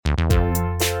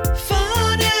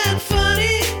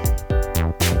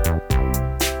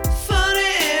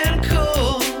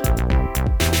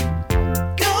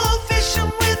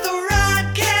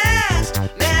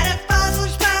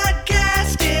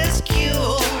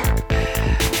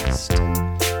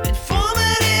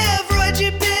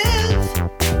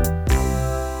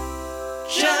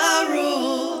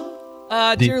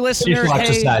Dear listener, hey,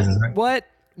 exercises, right?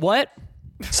 What?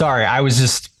 Sorry, I was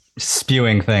just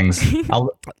spewing things.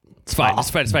 It's fine.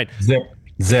 It's fine. Zip.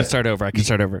 I can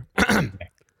start over.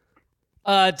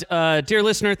 Dear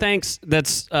listener, thanks.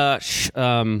 That's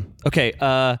okay.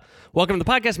 Welcome to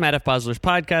the podcast, Matt F. Bosler's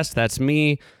podcast. That's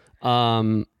me.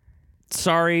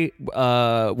 Sorry,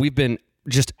 we've been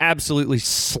just absolutely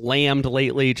slammed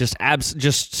lately. Just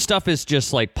stuff is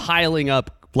just like piling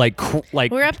up. Like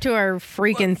we're up to our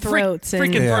freaking throats and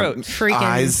freaking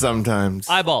eyes sometimes,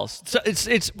 eyeballs. So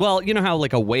it's well, you know how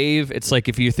like a wave. It's like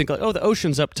if you think like, oh, the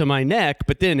ocean's up to my neck,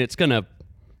 but then it's gonna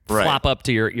flop up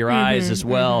to your eyes as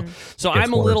well. So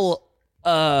I'm a little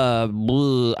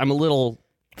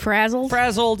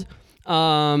frazzled.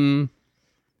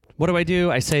 What do I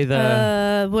do? I say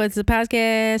what's the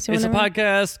podcast? It's a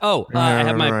podcast. Oh, I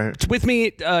have my with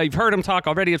me. You've heard him talk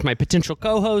already. It's my potential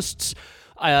co-hosts.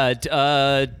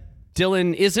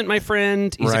 Dylan isn't my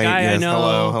friend. He's a guy I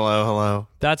know. Hello.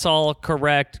 That's all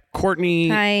correct. Courtney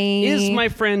is my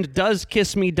friend, does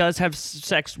kiss me, does have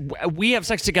sex. We have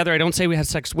sex together. I don't say we have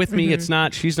sex with me. It's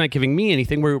not, she's not giving me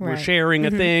anything. We're sharing a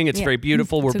thing. It's very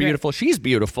beautiful. We're beautiful. Great. She's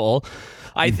beautiful.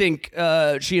 I think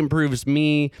she improves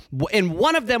me. And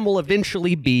one of them will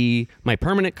eventually be my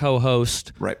permanent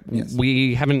co-host. Right. Yes.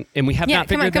 We have not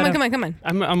figured that out. Come on.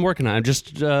 I'm working on it. I'm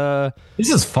just... this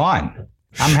is fun.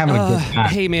 I'm having a good time.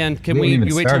 Hey man, can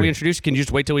you wait till we introduce? Can you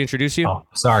just wait till we introduce you? Oh,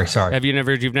 sorry.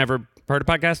 You've never heard a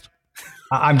podcast?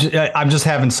 I'm just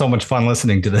having so much fun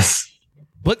listening to this.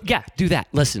 But yeah, do that.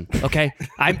 Listen, okay?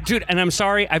 I'm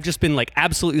sorry. I've just been like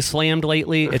absolutely slammed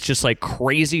lately. It's just like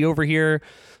crazy over here.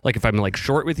 Like if I'm like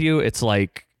short with you, it's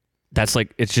like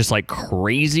it's just like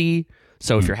crazy.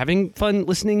 So if you're having fun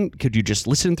listening, could you just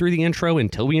listen through the intro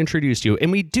until we introduce you?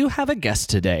 And we do have a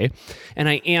guest today, and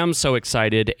I am so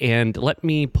excited. And let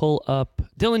me pull up.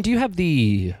 Dylan, do you have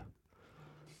the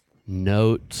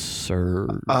notes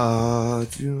or? Do I?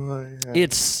 Have...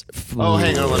 It's. Oh,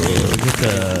 hang on. Let me.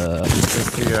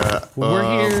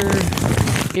 We're here.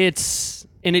 It's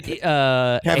and it.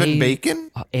 Kevin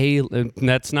Bacon.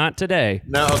 That's not today.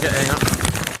 No. Okay. Hang on.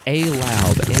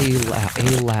 Alex,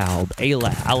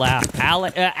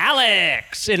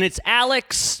 and it's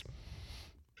Alex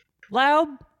Laub.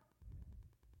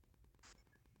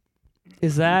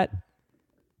 Is that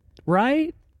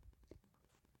right?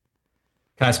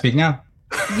 Can I speak now?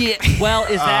 Yeah. Well,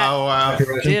 is that? Oh wow!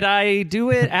 Did I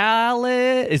do it,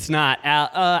 Alex? It's not.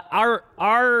 Adam.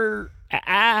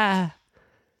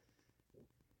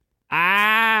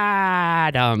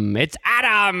 It's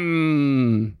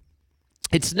Adam.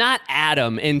 It's not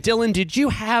Adam. And Dylan, did you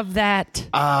have that?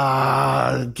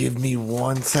 Give me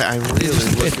one sec. I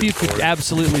really if you could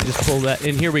absolutely just pull that.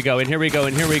 And here we go. And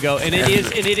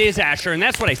it is Asher. And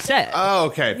that's what I said. Oh,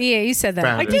 okay. Yeah, you said that.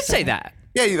 I did say that.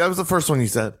 Yeah, that was the first one you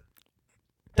said.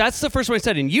 That's the first one I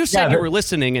said. And you said you were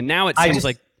listening. And now it seems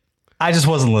like I just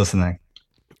wasn't listening.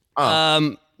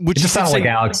 Which it just sounded like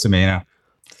Alex to me, you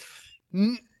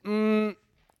know.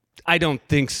 I don't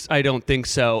think so.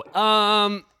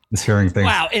 Hearing things.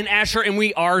 Wow, and Asher, and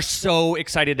we are so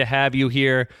excited to have you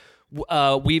here.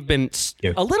 We've been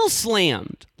a little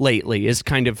slammed lately is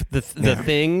kind of the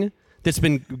thing that's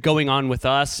been going on with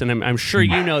us, and I'm sure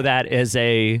you know that as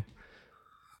a...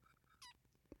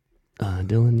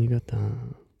 Dylan, you got the...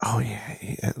 Oh, yeah,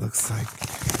 it looks like...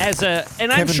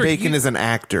 Kevin Bacon is an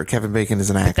actor. Kevin Bacon is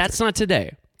an actor. That's not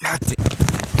today. God damn.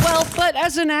 Well, but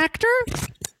as an actor...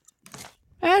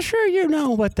 Asher, you know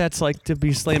what that's like to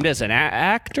be slammed as an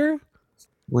actor?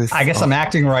 I guess I'm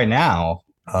acting right now.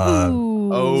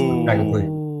 Technically.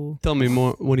 Tell me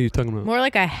more. What are you talking about? More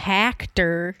like a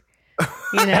hacker.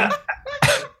 You know?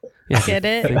 Get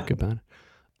it? Think about it.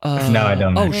 No, I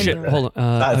don't. Oh, shit. Hold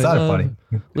on. That's not funny.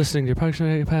 Listening to your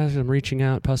podcast, I'm reaching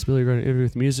out, possibility running interview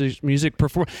with music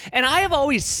perform. And I have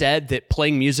always said that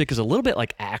playing music is a little bit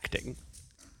like acting.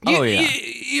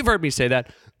 You've heard me say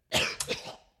that.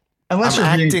 Unless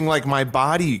I'm acting like my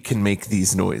body can make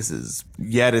these noises,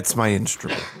 yet it's my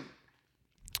instrument.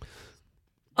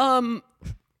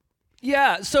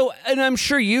 Yeah. So, and I'm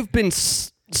sure you've been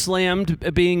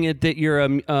slammed being that you're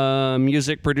a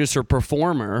music producer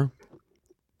performer.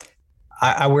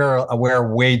 I wear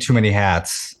way too many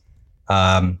hats.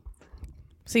 So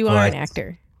you are an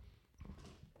actor.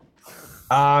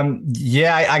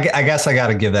 Yeah, I guess I got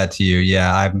to give that to you.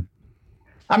 Yeah,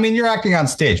 I mean, you're acting on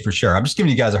stage for sure. I'm just giving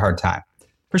you guys a hard time,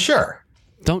 for sure.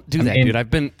 Don't do that, dude.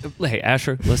 Hey,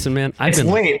 Asher, listen, man. It's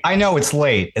late. I know it's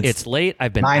late. It's late.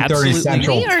 I've been 9:30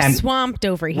 Central. We are swamped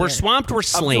over here. We're swamped. We're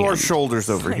slammed. Up to our shoulders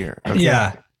over here. Okay.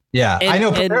 Yeah. I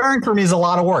know preparing for me is a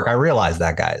lot of work. I realize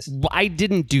that, guys. I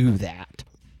didn't do that.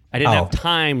 I didn't have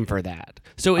time for that.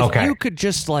 So if you could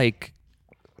just like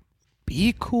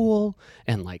be cool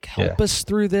and like help us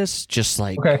through this. Just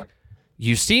like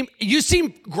you seem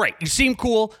great. You seem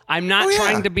cool. I'm not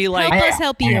trying to be like help us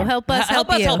help you. Help us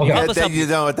help you. Help us help you. You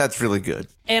know what? That's really good.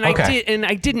 And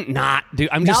I didn't not do.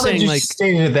 I'm just now saying that you like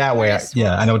stated it that way.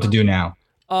 I know what to do now.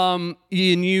 And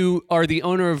you are the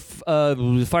owner of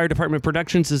Fire Department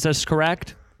Productions. Is this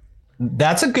correct?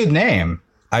 That's a good name.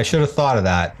 I should have thought of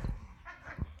that.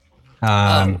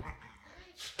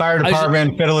 Fire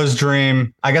Department, Fiddler's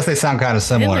Dream. I guess they sound kind of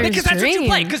similar. Because that's what you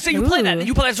play. Because you play that.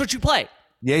 That's what you play.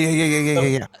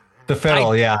 Yeah. The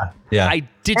fiddle, yeah. I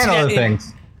did and see other that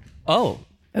things.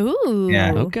 Ooh.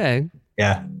 Yeah. Okay.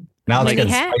 Yeah. Now it's Many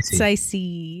getting hats, spicy. I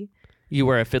see. You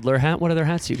wear a fiddler hat. What other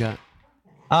hats you got?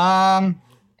 A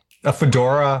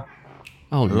fedora.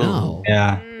 Oh no.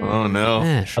 Yeah. Oh no.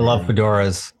 Ash, I love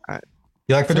fedoras.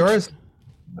 You like fedoras?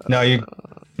 No, you're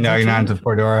not into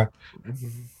fedora.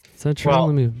 Is that true?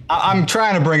 Well, I'm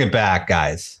trying to bring it back,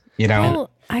 guys. You know.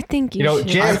 Well, I think you should.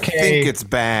 JFK. I think it's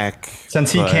back.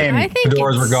 Since he came,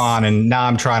 fedoras were gone, and now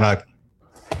I'm trying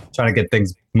to get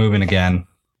things moving again.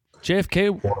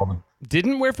 JFK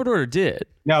didn't wear fedora, did?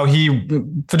 No,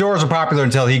 fedoras were popular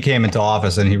until he came into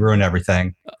office, and he ruined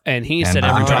everything. And he said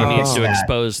everybody needs to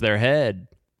expose their head,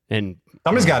 and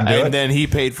somebody's got to do it. And then he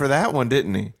paid for that one,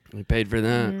 didn't he? He paid for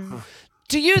that.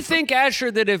 Do you think, Asher,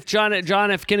 that if John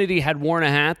F. Kennedy had worn a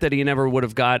hat, that he never would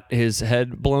have got his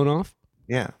head blown off?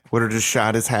 Yeah, would have just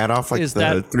shot his hat off like Is the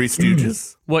that Three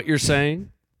Stooges. What you're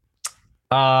saying?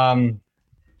 No,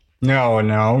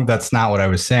 that's not what I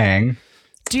was saying.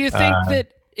 Do you think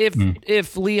that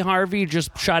if Lee Harvey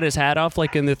just shot his hat off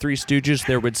like in the Three Stooges,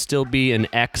 there would still be an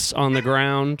X on the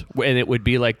ground, and it would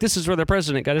be like, this is where the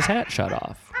president got his hat shot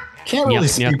off? Can't really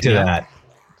speak to that.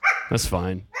 That's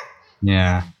fine.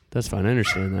 Yeah. That's fine. I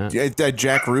understand that.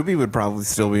 Jack Ruby would probably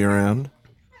still be around.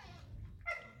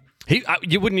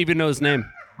 You wouldn't even know his name.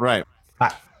 Right.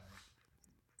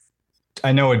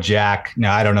 I know a Jack. No,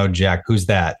 I don't know Jack. Who's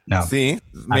that? No. See?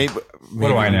 Maybe, what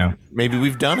do I know? Maybe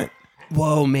we've done it.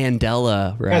 Whoa,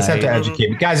 Mandela. Right. You guys have to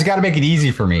educate me. Guys, you got to make it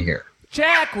easy for me here.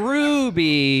 Jack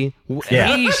Ruby,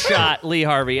 he shot Lee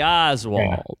Harvey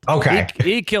Oswald. Yeah. Okay.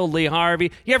 He killed Lee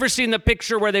Harvey. You ever seen the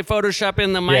picture where they Photoshop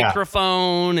in the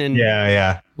microphone? And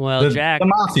Yeah. Well, the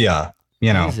mafia,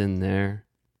 he's in there.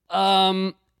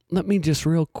 Let me just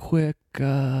real quick,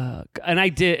 and I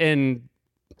did, and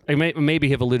I maybe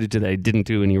have alluded to that. I didn't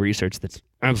do any research. That's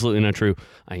absolutely not true.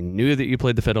 I knew that you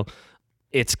played the fiddle.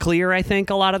 It's clear, I think,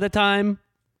 a lot of the time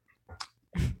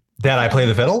that I play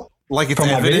the fiddle. Like it's from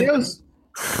evident? my videos?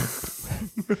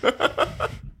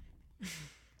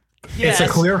 Yes. It's a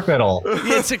clear fiddle.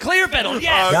 It's a clear fiddle,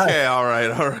 yes. Okay, all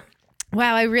right.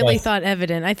 Wow, I really thought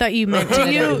evident. I thought you meant to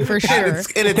you for sure. And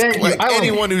it's like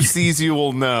anyone who sees you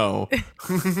will know.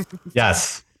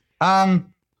 Yes. I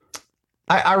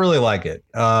really like it.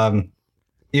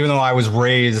 Even though I was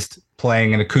raised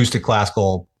playing an acoustic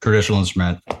classical traditional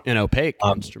instrument. An opaque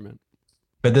instrument.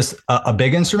 But this, a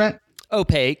big instrument?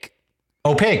 Opaque,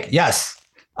 yes.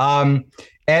 But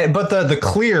the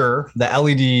clear, the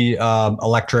LED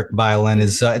electric violin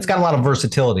is it's got a lot of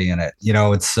versatility in it. You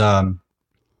know, it's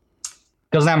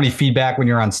doesn't have any feedback when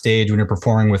you're on stage, when you're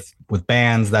performing with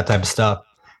bands, that type of stuff,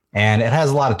 and it has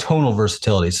a lot of tonal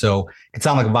versatility. So it can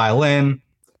sound like a violin.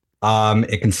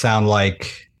 It can sound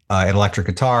like an electric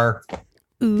guitar.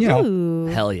 Ooh. You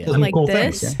know, hell yeah, like cool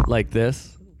this. Things, yeah. Like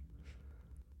this.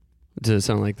 Does it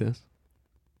sound like this?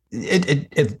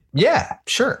 Yeah,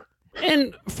 sure.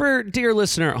 And for dear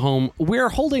listener at home, we're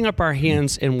holding up our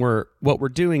hands, and what we're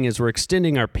doing is we're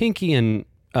extending our pinky and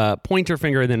pointer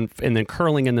finger, and then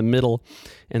curling in the middle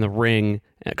in the ring,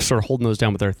 sort of holding those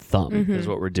down with our thumb is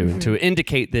what we're doing to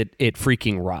indicate that it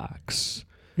freaking rocks.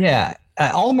 Yeah,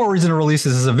 all the more reason to release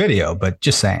this as a video, but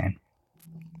just saying.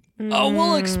 Oh,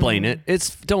 we'll explain it.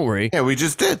 Don't worry. Yeah, we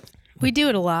just did. We do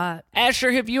it a lot.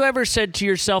 Asher, have you ever said to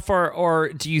yourself, or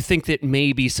do you think that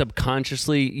maybe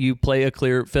subconsciously you play a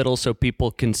clear fiddle so people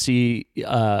can see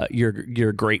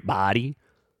your great body?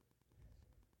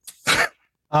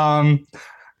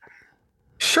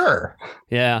 Sure.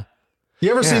 Yeah.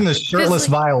 You ever seen the shirtless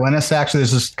violinist? Actually,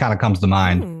 this just kind of comes to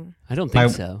mind. I don't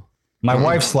think so. My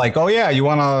wife's like, "Oh yeah, you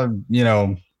want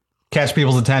to, catch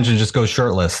people's attention, just go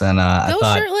shirtless." And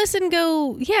go shirtless and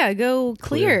go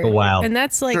clear. Go wild. And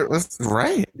that's like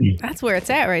right. That's where it's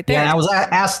at right there. Yeah, and I was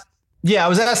asked. Yeah, I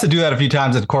was asked to do that a few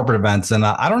times at corporate events, and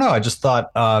I don't know. I just thought,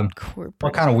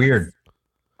 what kind of weird.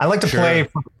 I like to play.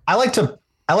 I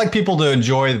like people to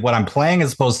enjoy what I'm playing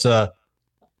as opposed to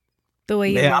the way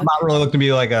you. Yeah, I'm not really looking to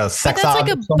be like a sex But that's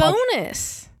object. like a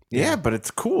bonus. Yeah, but it's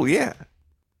cool. Yeah.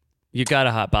 You got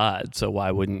a hot bod, so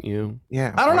why wouldn't you?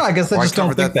 Yeah. I don't know. I guess I just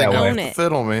don't think that way. The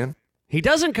fiddle, man. He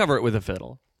doesn't cover it with a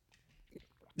fiddle.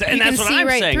 And You that's can what see I'm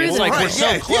right saying. through It's them. like we're Right, so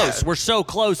yeah, close. yeah. We're so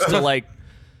close to like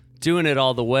doing it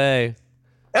all the way.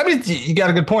 I mean, you got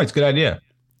a good point. It's a good idea.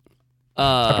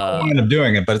 I won't end up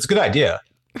doing it, but it's a good idea.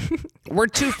 We're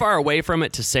too far away from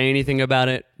it to say anything about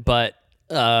it, but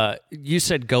you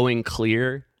said going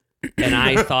clear, and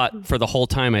I thought for the whole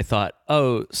time, I thought,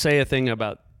 oh, say a thing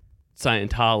about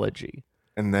Scientology.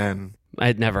 And then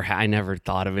I never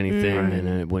thought of anything,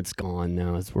 and it's gone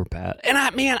now. We're bad.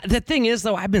 And man, the thing is,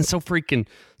 though, I've been so freaking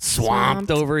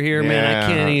swamped over here, man. I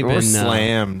can't even. We're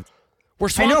slammed. We're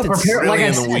I know. swamped. Like I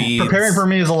in the said, weeds. preparing for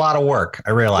me is a lot of work.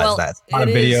 I realize Well, that. A lot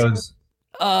of it is.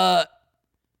 videos.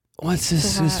 What's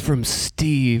this? Is from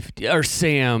Steve or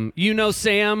Sam? You know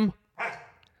Sam?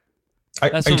 Are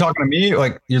you talking to me?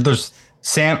 Like there's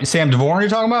Sam DeVore you're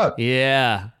talking about?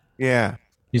 Yeah, Yeah.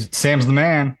 Sam's the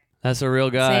man. that's a real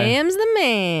guy. Sam's the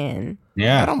man.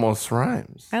 Yeah. That almost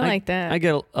rhymes. I like that. I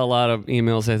get a lot of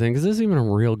emails. I think, is this even a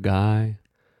real guy?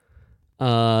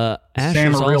 Sam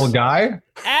Asher's a real also- guy?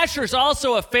 Asher's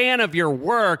also a fan of your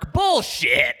work.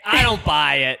 Bullshit. I don't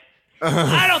buy it.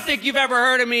 I don't think you've ever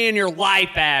heard of me in your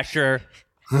life, Asher.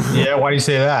 Yeah. Why do you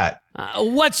say that?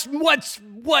 What's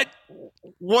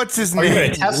What's his Are you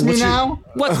name? gonna test me now?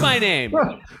 what's my name?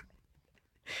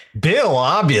 Bill,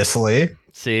 obviously.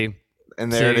 See,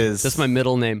 And there it is. That's my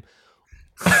middle name.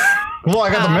 Well,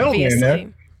 I got the middle name there.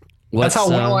 Obviously. That's how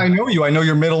well I know you. I know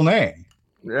your middle name.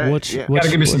 Right, What's- yeah. what- Got to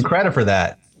give me some credit for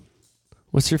that.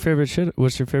 What's your favorite shit?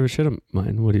 What's your favorite shit of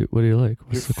mine? What do you like?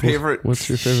 What's Your favorite What's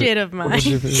your favorite Shit of mine. What's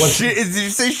your favorite? Shit, did you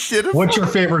say shit? Of What's your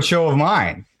favorite show of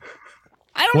mine?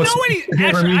 I don't What's- know any. I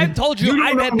Asher, mean, I've told you, you I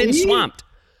don't have know been me? swamped.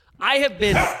 I have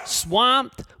been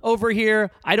swamped over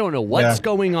here. I don't know what's Yeah.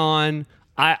 going on.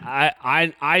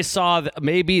 I saw that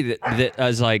maybe that I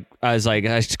was like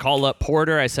I called up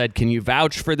Porter. I said, "Can you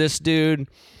vouch for this dude?"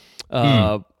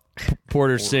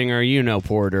 Porter Singer, you know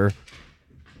Porter.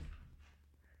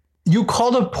 You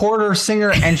called a Porter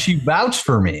singer and she vouched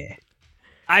for me.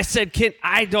 I said, "Can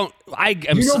I don't I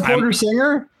am You know Porter I'm,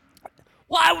 singer?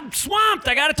 well, I'm swamped.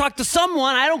 I got to talk to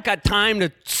someone. I don't got time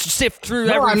to sift through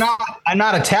No, every." I'm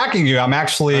not attacking you. I'm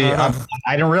actually. I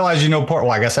didn't realize you know Porter.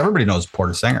 Well, I guess everybody knows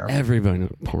Porter Singer. Everybody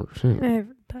knows Porter Singer.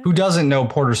 Who doesn't know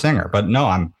Porter Singer? But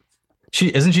no,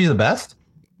 isn't she the best?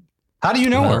 How do you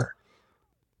know Well, her?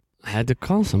 I had to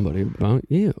call somebody about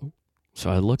you, so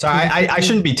I looked. So I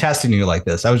shouldn't be testing you like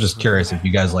this. I was just curious if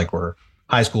you guys were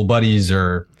high school buddies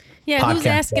or. Yeah, who's podcast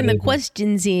asking the buddies.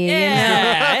 questions here?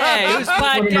 Yeah, hey, whose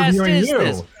podcast interviewing is you.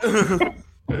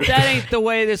 this? That ain't the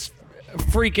way this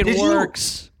freaking Did you-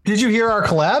 works. Did you hear our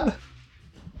collab?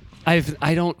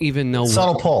 I don't even know.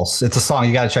 Subtle Pulse. It's a song.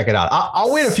 You got to check it out.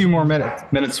 I'll wait a few more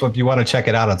minutes if you want to check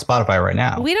it out on Spotify right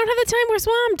now. We don't have the time. We're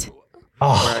swamped.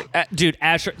 Oh, Dude,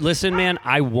 Asher, listen, man.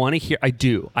 I want to hear. I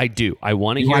do. I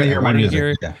want to You wanna hear. hear I my want to music,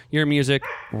 hear yeah. your music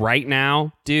right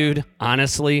now, dude.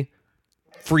 Honestly,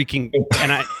 freaking,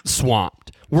 and I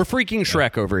swamped. We're freaking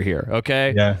Shrek over here.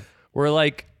 Okay. yeah. We're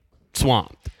like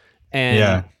swamped, and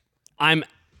Yeah. I'm.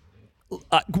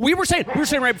 We were saying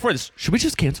right before this. Should we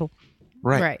just cancel?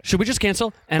 Right. Should we just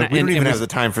cancel? And We don't even and have the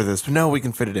time for this. But no, we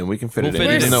can fit it in. We can fit it in. fit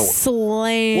it Even in. though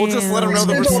Slammed. we'll just let them know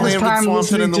that we're Spent all this slammed and time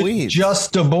swamped and in listening the to weeds.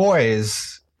 Just the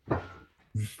Boys.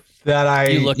 That I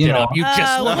You looked it know, up. You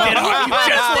just looked it up. You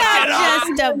just looked it up.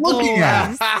 Just a looking at.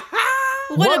 boys.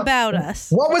 What What? about us?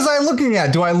 What was I looking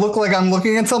at? Do I look like I'm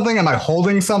looking at something? Am I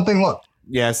holding something? Look,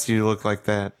 Yes, you look like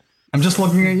that. I'm just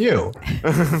looking at you.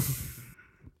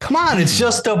 Come on, it's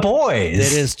just the boys.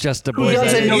 It is just a boy.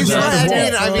 doesn't know He's Just right.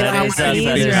 the I mean, That how is would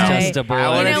anybody He's know? right. just a boy.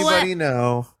 How would You know what? anybody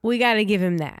know? We got to give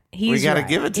him that. He's gotta right.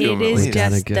 give it to him, It at is least.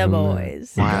 just give the him that.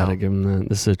 boys. You Wow. gotta give him that.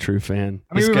 This is a true fan.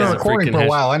 I mean, This we've guy's been a recording freaking for a hash-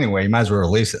 while anyway. You might as well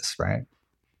release this, right?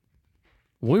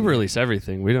 We release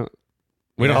everything. We don't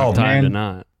Oh, have time to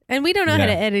man. not. And we don't know how Yeah.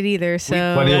 to edit either.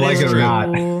 So Whether you That like is it or true.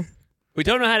 not. We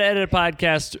don't know how to edit a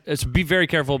podcast. So be very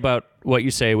careful about what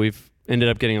you say. We've ended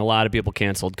up getting a lot of people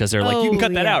canceled because they're like, you can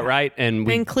cut that yeah. out, right? And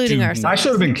we Including do- ourselves. I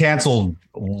should have been canceled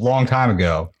a long time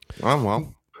ago.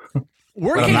 Well,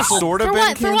 We're But I'm not- canceled. sort of For been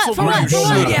what? For what? canceled. For what? Right. For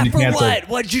what? Yeah, You for canceled. what?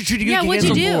 What'd you get Yeah, what'd you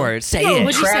canceled do? for? Say Ooh, it.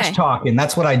 what'd you Trash say? talking.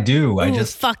 That's what I do. I Ooh,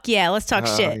 just, fuck yeah. Let's talk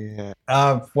shit. Yeah. well,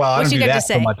 I What don't you do got to that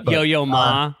so say? much. but, Yo, yo,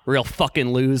 ma, real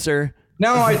fucking loser.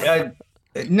 No,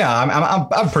 no,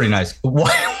 I'm pretty nice.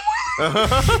 What?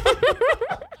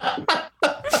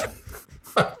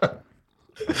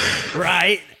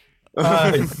 Right?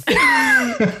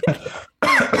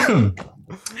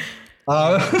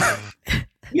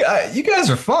 Yeah, you guys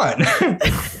are fun.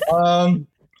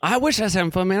 I wish I was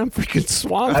having fun, man. I'm freaking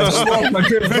swamped. I just lost my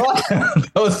train of thought.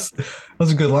 that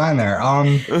was a good line there.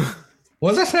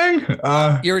 What was I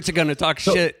saying? You're gonna talk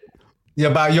shit. Yeah,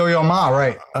 about Yo-Yo Ma,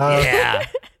 right? Yeah.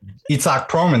 Itzhak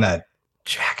Perlman, that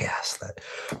jackass.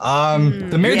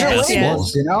 The major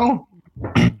labels, you know.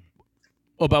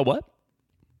 About what?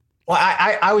 Well,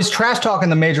 I was trash talking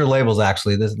the major labels.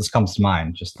 Actually, this comes to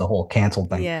mind. Just the whole cancel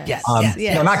thing. Yes.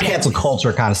 Not cancel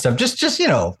culture kind of stuff. Just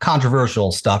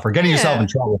controversial stuff or getting yourself in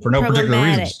trouble for no particular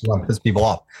reason. Just want to piss people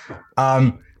off.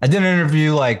 I did an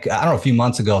interview a few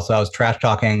months ago. So I was trash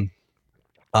talking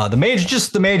the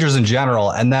majors in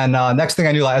general. And then next thing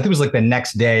I knew, I think it was like the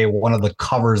next day, one of the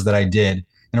covers that I did,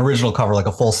 an original cover, like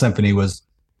a full symphony, was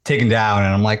taken down,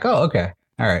 and I'm like, oh, okay,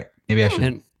 all right, maybe I should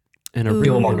be a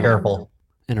little more careful.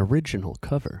 An original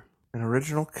cover. An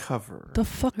original cover. The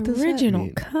fuck does original that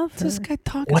mean? cover? What's this guy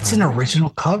talking What's about? an original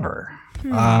cover?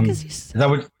 Is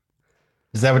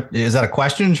that a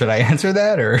question? Should I answer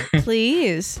that or?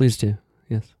 Please. Please do.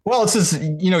 Yes. Well, it's just,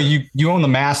 you own the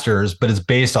masters, but it's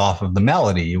based off of the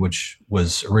melody, which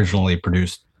was originally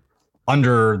produced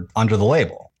under the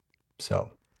label. So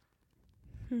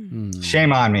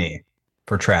shame on me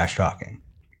for trash talking.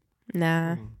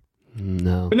 Nah.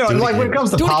 No. But no, like when it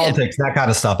comes to politics, that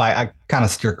kind of stuff, I kind of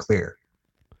steer clear.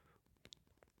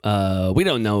 We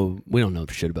don't know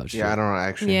shit about shit. Yeah, I don't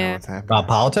actually know what's happening. About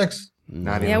politics?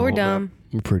 Not even Yeah, a we're little dumb.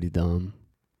 bit. We're pretty dumb.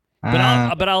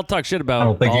 But I'll talk shit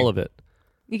about all of it.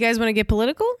 You guys want to get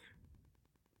political?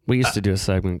 We used to do a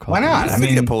segment called Why not? I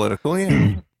mean, get political,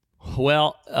 yeah.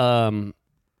 Well,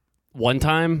 one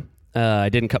time I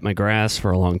didn't cut my grass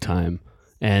for a long time,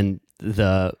 and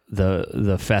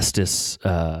the Festus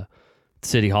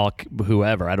City Hall,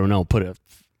 whoever, I don't know, put a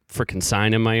freaking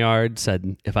sign in my yard,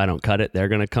 said if I don't cut it, they're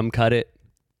gonna come cut it.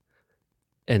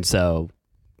 And so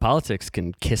politics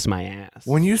can kiss my ass.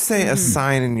 When you say a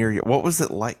sign in your, what was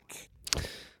it like?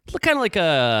 Kind of like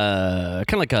a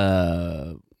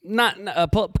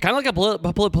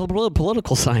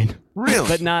political sign, Really?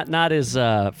 but not as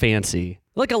fancy.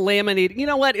 Like a laminated. You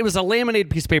know what? It was a laminated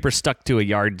piece of paper stuck to a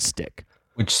yardstick.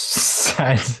 Which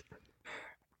says,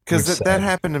 because that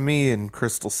happened to me in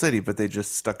Crystal City, but they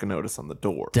just stuck a notice on the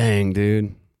door. Dang,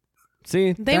 dude.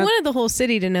 See, They wanted the whole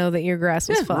city to know that your grass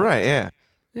was fucked. Right? Yeah.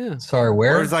 Yeah. sorry,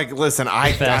 where? Or it's like, listen,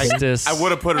 I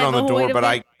would have put it on the door, but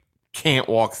I can't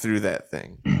walk through that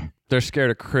thing. They're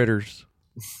scared of critters.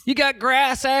 You got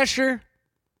grass, Asher?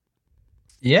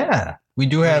 Yeah, we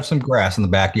do have some grass in the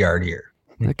backyard here.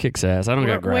 That kicks ass. I don't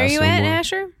got grass. Where are you no at, more.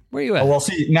 Asher? Where you at? Oh, well,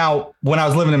 see, now, when I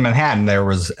was living in Manhattan, there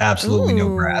was absolutely no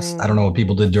grass. I don't know what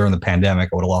people did during the pandemic.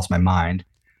 I would have lost my mind.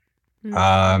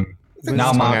 Now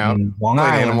I'm out in Long Like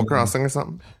Island. Animal Crossing or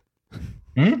something.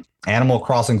 Animal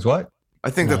Crossing's what? I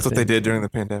think that's what they did during the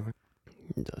pandemic.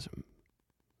 It doesn't.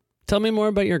 Tell me more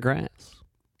about your grass.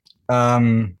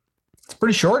 It's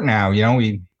pretty short now.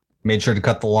 We made sure to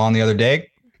cut the lawn the other day.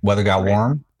 Weather got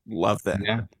warm. Love that.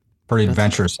 Yeah, pretty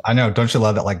adventurous. I know. Don't you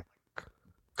love that? Like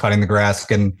cutting the grass,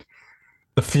 getting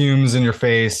the fumes in your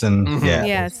face, and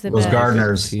Yeah, it's the those best.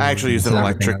 gardeners. I actually use an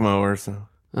electric mower, so.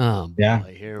 Oh, boy, Yeah.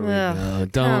 here we Ugh, go.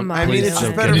 Don't. come on. I mean, it's please just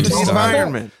don't better get for him the started.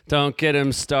 environment. Don't get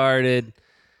him started.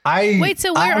 Wait,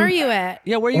 so where are you at?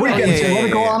 Yeah, where you What are at? you getting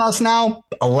political on us now?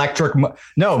 Electric?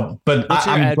 No, but What's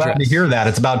your I'm glad to address? hear that.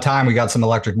 It's about time we got some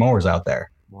electric mowers out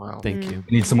there. Wow. Thank you.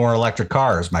 We need some more electric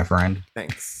cars, my friend.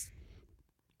 Thanks.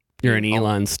 You're an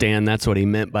Elon stan. That's what he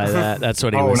meant by that. That's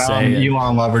what he was now I'm saying.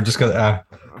 Elon lover just because.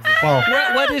 Well,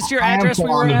 What is your I am address? We were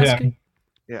fond of him. asking.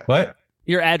 Yeah. What?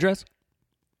 Your address?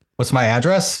 What's my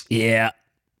address? Yeah.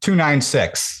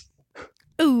 296.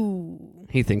 Ooh.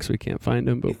 He thinks we can't find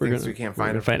him, but He we're thinks gonna we can't we're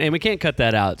find gonna him. and we can't cut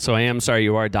that out. So I am sorry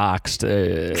you are doxxed.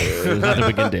 There's nothing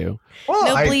we can do. Well,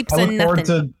 No I bleeps look and forward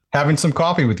nothing. to having some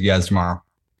coffee with you guys tomorrow.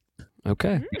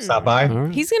 Okay. Stop by. All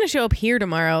right. He's going to show up here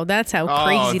tomorrow. That's how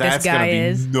crazy this that's guy gonna be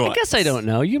is. I nuts. guess I don't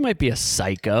know. You might be a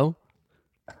psycho.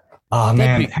 Oh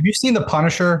man, be- have you seen The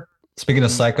Punisher? Speaking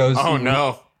of psychos, Oh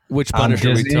no. Which On Punisher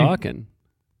are we Disney? talking?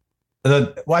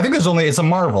 I think it's a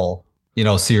Marvel,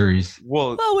 series.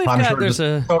 Well, Well, we've Punisher got there's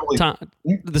just a totally-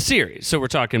 the series. So we're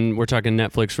talking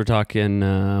Netflix. We're talking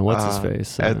what's his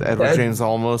face? Edward Ed- James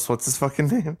Olmos. What's his fucking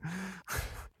name?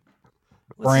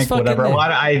 what's his Frank, fucking whatever.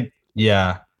 name?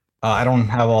 I don't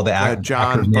have all the actors'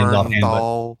 John names offhand, but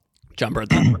Bernthal. John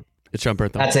Bernthal. It's John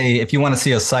Bernthal. that's if you want to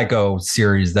see a psycho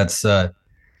series, that's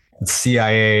it's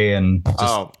CIA and just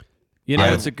Oh, You know,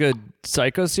 I- it's a good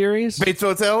psycho series. Bates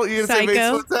Motel. You gonna say Bates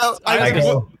Psycho? Motel?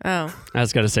 Psycho. Oh. I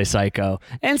was going to say psycho.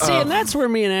 And see, and that's where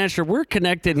me and Asher, we're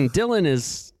connected. And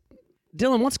Dylan,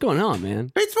 what's going on,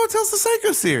 man? Bates Motel's the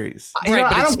Psycho series. Right,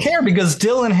 but I don't care because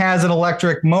Dylan has an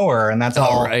electric mower, and that's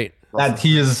all right. that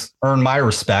he has earned my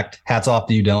respect. Hats off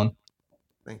to you, Dylan.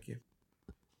 Thank you.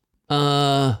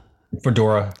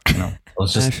 Fedora, it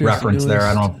was just Asher's reference there.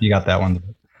 I newest. don't know if you got that one.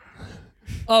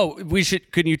 Oh,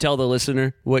 can you tell the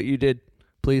listener what you did,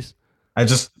 please? I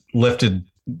just lifted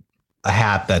a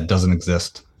hat that doesn't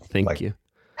exist. Thank you.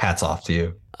 Hats off to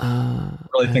you. I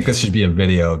really think this should be a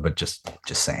video, but just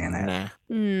saying that.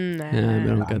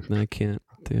 Nah. I can't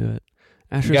do it.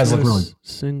 Asher's you guys look really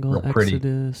single real pretty.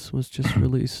 Exodus was just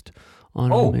released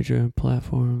on a major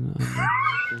platform.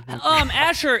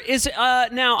 Asher, is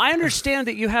now I understand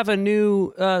that you have a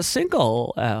new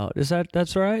single out.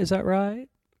 That's right? Is that right?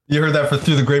 You heard that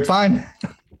through the grapevine?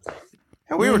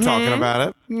 Yeah, we were talking about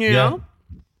it. Yeah.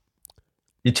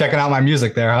 You checking out my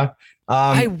music there, huh?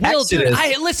 I will do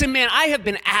it. Listen, man, I have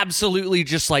been absolutely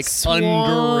just like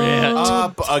under it.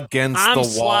 Up against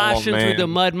the wall, I'm sloshing through the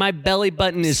mud. My belly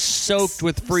button is soaked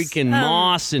with freaking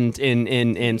moss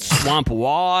and swamp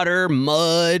water,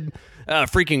 mud,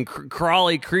 freaking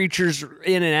crawly creatures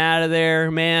in and out of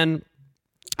there, man.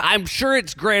 I'm sure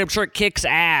it's great. I'm sure it kicks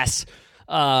ass.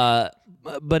 But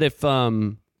if you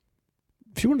want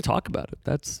to talk about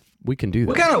it, we can do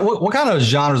that. What kind of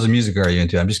genres of music are you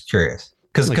into? I'm just curious.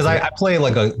 Because I play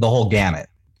like the whole gamut.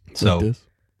 So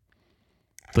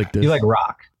like this. You like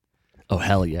rock? Oh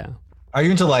hell yeah! Are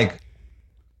you into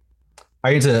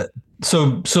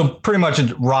so pretty much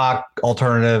rock,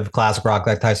 alternative, classic rock,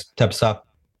 that type of stuff?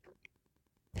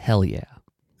 Hell yeah!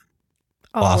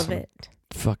 All of it.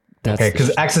 Fuck. That's okay,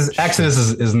 because Exodus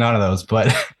is none of those, but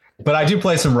I do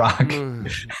play some rock.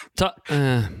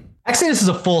 Exodus is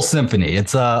a full symphony.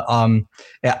 It's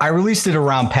I released it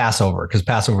around Passover because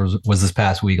Passover was this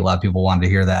past week. A lot of people wanted to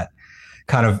hear that.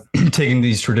 Kind of taking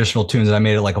these traditional tunes and I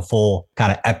made it like a full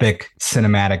kind of epic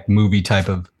cinematic movie type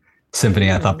of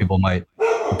symphony. I thought people might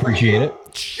appreciate it.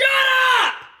 Shut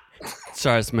up!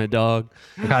 Sorry, it's my dog.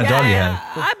 What kind of dog you have?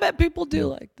 I bet people do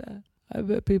like that. I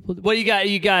bet people do. Well, you got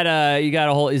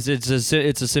a whole. It's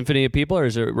a symphony of people, or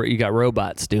is it you got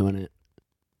robots doing it?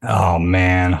 Oh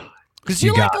man. Because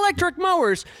you like electric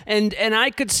mowers, and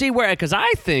I could see because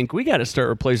I think we got to start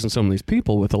replacing some of these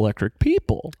people with electric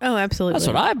people. Oh, absolutely. That's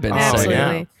what I've been saying.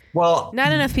 Yeah. Well,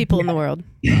 not enough people in the world.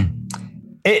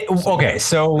 Okay,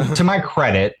 so to my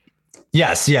credit,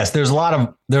 yes, there's a lot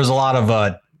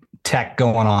of tech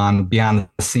going on behind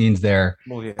the scenes there.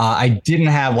 Well, yeah. I didn't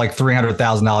have like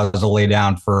 $300,000 to lay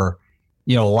down for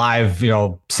live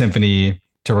symphony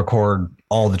to record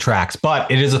all the tracks, but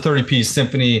it is a 30-piece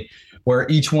symphony where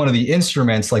each one of the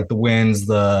instruments, like the winds,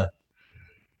 the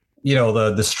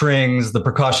strings, the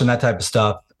percussion, that type of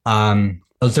stuff,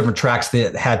 those different tracks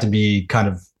that had to be kind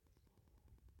of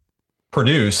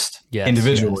produced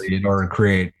individually in order to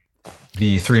create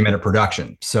the 3-minute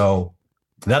production. So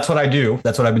that's what I do.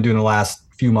 That's what I've been doing the last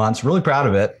few months. Really proud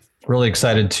of it. Really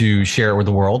excited to share it with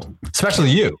the world,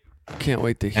 especially you. Can't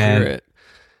wait to hear it.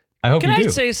 I hope you do. Can I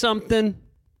say something?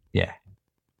 Yeah.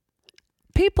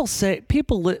 People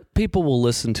will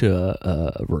listen to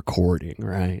a recording,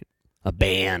 right? A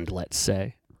band, let's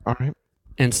say. All right.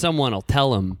 And someone will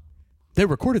tell them they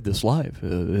recorded this live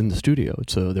in the studio,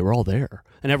 so they were all there.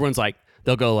 And everyone's like,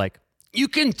 they'll go like, you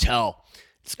can tell.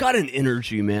 It's got an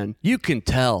energy, man. You can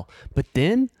tell. But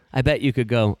then I bet you could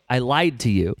go, I lied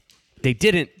to you. They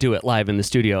didn't do it live in the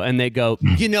studio. And they go,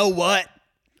 you know what?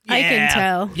 Yeah, I can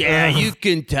tell. Yeah, you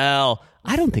can tell.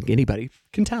 I don't think anybody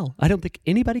can tell. I don't think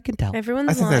anybody can tell. Everyone's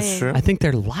I think lying. that's true. I think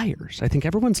they're liars. I think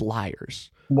everyone's liars.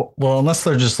 Well, unless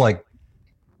they're just like,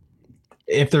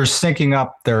 if they're syncing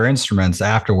up their instruments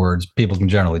afterwards, people can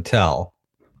generally tell.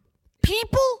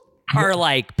 People are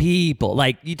like people.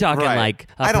 Like you talking like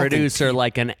a producer,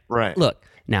 like an Look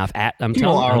now. If I'm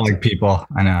people telling, are like people.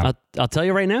 I know. I'll tell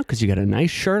you right now because you got a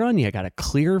nice shirt on. You got a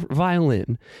clear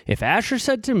violin. If Asher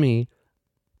said to me,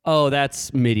 "Oh,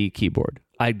 that's MIDI keyboard,"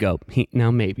 I'd go, now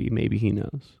maybe he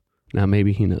knows. Now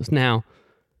maybe he knows. Now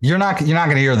you're not going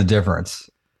to hear the difference.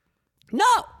 No,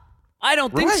 I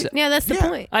don't think so. Yeah, that's the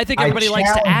point. I think everybody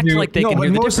likes to act like they can hear the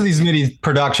difference. Most of these MIDI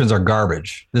productions are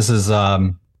garbage. This is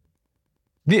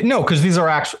because these are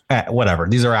actual whatever.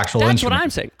 These are actual That's instruments. what I'm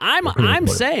saying. I'm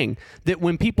saying that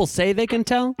when people say they can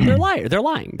tell, they're liars. They're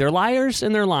lying. They're liars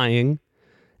and they're lying.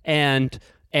 And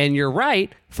you're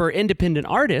right, for independent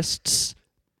artists,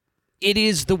 it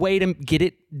is the way to get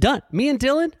it done. Me and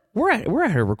Dylan, we're at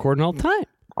here recording all the time.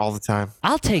 All the time.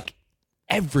 I'll take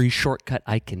every shortcut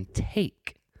I can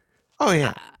take. Oh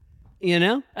yeah.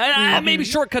 Maybe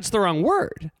shortcut's the wrong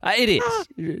word. It is.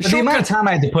 The amount of time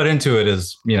I had to put into it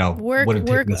is, work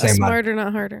the same smarter,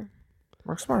 not harder.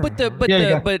 Work smarter.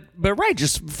 But right,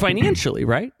 just financially,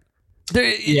 right?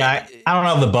 I don't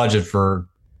have the budget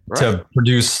to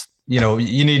produce.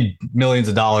 You need millions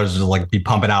of dollars to like be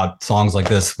pumping out songs like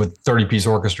this with 30-piece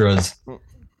orchestras.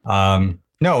 No,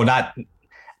 not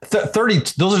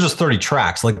 30. Those are just 30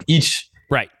 tracks. Like each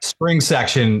Right. string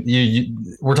section,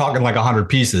 we're talking like 100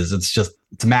 pieces.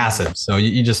 It's massive. So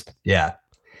you just,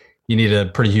 you need a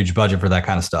pretty huge budget for that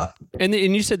kind of stuff. And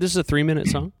you said this is a 3-minute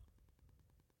song?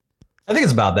 I think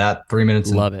it's about that 3 minutes.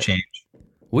 Love and it. change.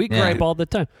 We gripe all the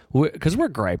time because we're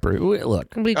griper.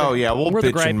 Look. We gripe. Oh yeah, we'll We're the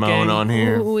bitch gripe and moan gang. on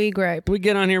here. We gripe. We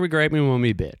get on here, we gripe, and when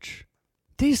we bitch.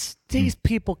 These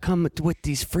people come with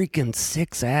these freaking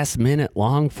 6-minute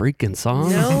long freaking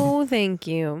songs. No, thank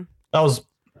you. That was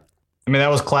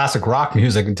classic rock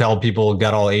music until people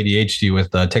got all ADHD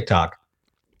with TikTok.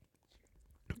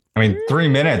 I mean, 3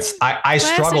 minutes. I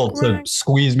struggled to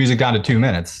squeeze music down to 2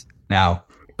 minutes now,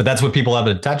 but that's what people have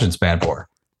an attention span for.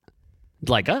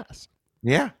 Like us.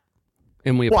 Yeah.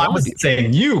 And we Well, I applaud wasn't you.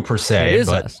 saying you per se, It is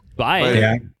but us. But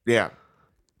Yeah.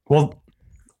 well,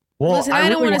 Listen, I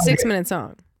don't really want a wanna 6-minute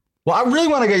song. Well, I really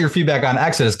want to get your feedback on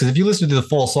Exodus, because if you listen to the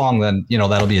full song, then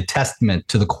that'll be a testament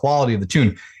to the quality of the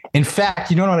tune. In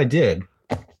fact, you know what I did?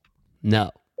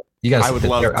 no. You guys, I would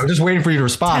love I was just waiting for you to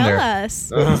respond Tell there.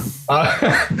 us.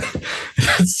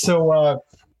 So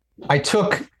I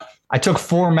took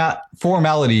four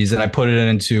melodies and I put it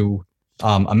into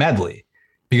a medley,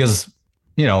 because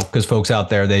folks out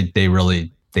there they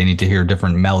need to hear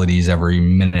different melodies every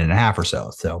minute and a half or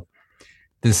so. So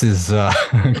this is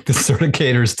this sort of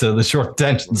caters to the short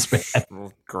attention span.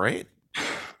 Well, great.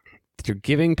 You're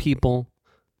giving people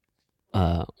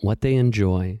what they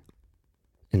enjoy.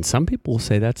 And some people will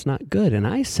say that's not good. And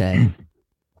I say,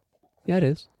 yeah, it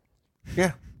is.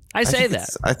 Yeah. I say that.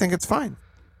 I think it's fine.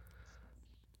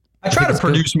 I try to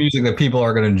produce music that people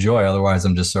are going to enjoy. Otherwise,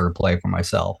 I'm just sort of playing for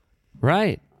myself.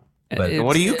 Right. But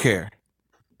What do you care?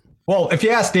 Well, if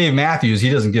you ask Dave Matthews, he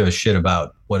doesn't give a shit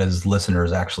about what his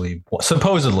listeners actually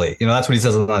supposedly. that's what he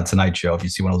says on the Tonight Show. If you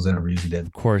see one of those interviews he did,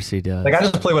 Of course he does. like I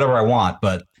just play whatever I want.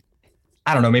 But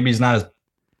I don't know. Maybe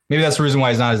that's the reason why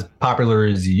he's not as popular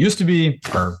as he used to be.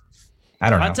 Or I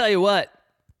don't know. I'll tell you what.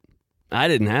 I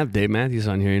didn't have Dave Matthews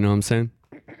on here. You know what I'm saying?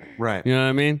 Right. You know what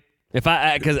I mean? If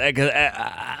because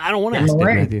I don't want to ask Dave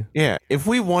Matthews. Yeah. If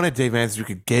we wanted Dave Matthews, we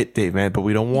could get Dave Matthews, but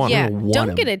we don't want Yeah, him.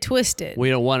 don't get it twisted. We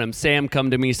don't want him. Sam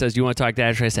come to me, says, "You want to talk to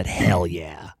Asher?" I said, "Hell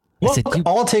yeah." Well, I said,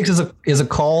 all it takes is a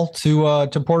call to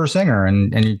Porter Singer,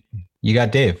 and you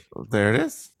got Dave. There it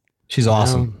is. She's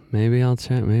awesome. Well, maybe I'll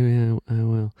chat. Maybe I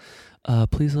will.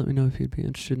 Please let me know if you'd be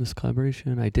interested in this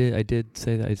collaboration. I did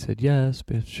say that. I said yes.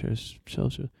 But share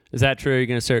social. Is that true? Are you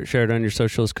going to share it on your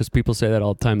socials? Because people say that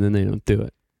all the time, then they don't do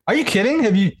it. Are you kidding?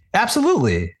 Have you?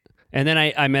 Absolutely. And then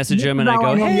I message him and I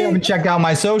go, You "Hey, haven't checked out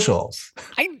my socials.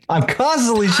 I'm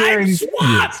constantly sharing these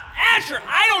swamped. Asher,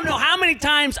 I don't know how many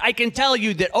times I can tell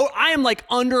you that. Oh, I am like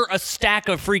under a stack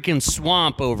of freaking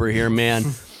swamp over here, man.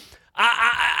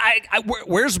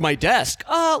 Where's my desk?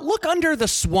 Look under the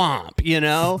swamp,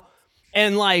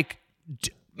 and like,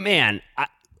 man,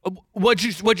 what'd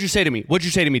you say to me? What'd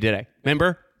you say to me today?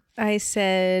 Remember? I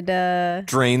said,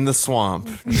 Drain the swamp.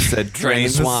 You said drain the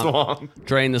swamp.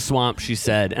 Drain the swamp, she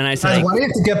said. And I said, why do you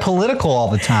have to get political all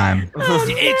the time?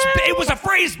 it was a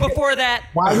phrase before that.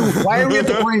 Why do we have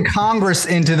to bring Congress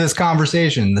into this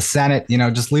conversation? The Senate,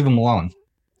 just leave them alone.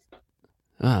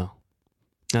 Oh.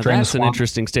 Now Drain the that's an swamp.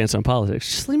 interesting stance on politics.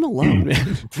 Just leave them alone,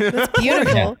 man. that's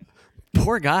beautiful.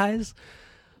 Poor guys.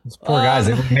 Those poor guys,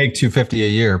 they make $250 a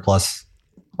year plus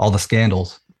all the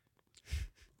scandals.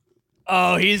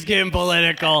 Oh, he's getting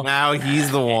political. Now he's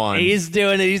the one. He's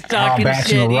doing it. He's talking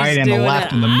bashing shit. the right He's and the doing left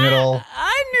it. and the middle.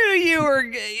 I knew you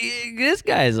were. This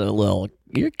guy's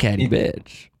you're a catty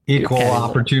bitch. Equal You're catty.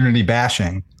 opportunity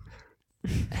bashing.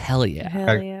 Hell yeah.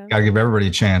 Hell yeah. Gotta give everybody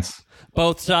a chance.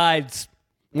 Both sides.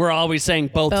 We're always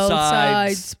saying both Both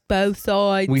sides. sides. Both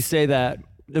sides. We say that.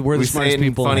 We're the We say smartest it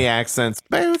in people. funny accents.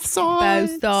 Both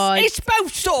sides. Both sides. It's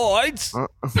both sides.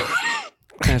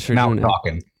 Asher, Now do we're an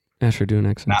talking. Asher, do an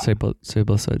accent. Nah. Say both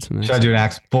sides. Should I do an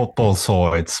accent? Both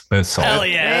sides. Both sides. Hell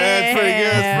yeah. That's pretty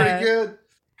good. That's pretty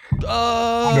good.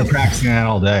 I've been practicing that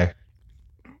all day.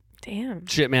 Damn.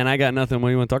 Shit, man, I got nothing. What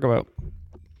do you want to talk about?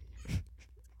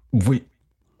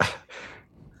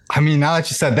 Now that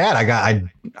you said that, I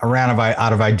ran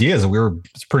out of ideas.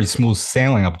 It's pretty smooth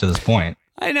sailing up to this point.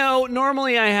 I know.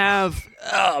 Normally I have.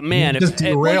 Oh, man. You just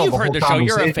derailed you've the heard whole the show.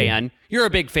 You're a conversation. fan. You're a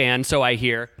big fan, so I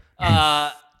hear.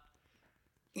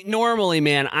 Normally,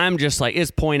 man, I'm just like, it's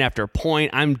point after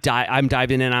point. I'm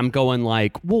diving in. I'm going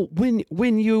like, well,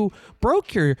 when you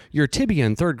broke your tibia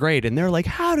in 3rd grade, and they're like,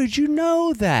 how did you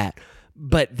know that?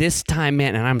 But this time,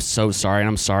 man, and I'm so sorry, and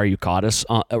I'm sorry you caught us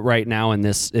right now in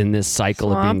this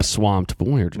cycle of being swamped. But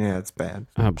we're Yeah, it's bad.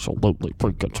 absolutely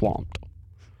freaking swamped.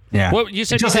 Yeah. Well, you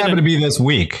said it just you did happened to be this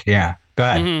week. Yeah. Go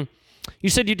ahead. Mm-hmm. You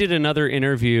said you did another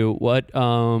interview. What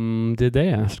did they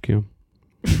ask you?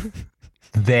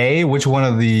 Which one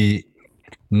of the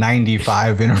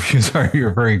 95 interviews are you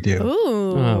referring to?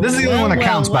 Ooh. This is the only one that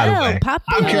counts, by the way.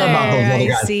 Popular, I don't care about those other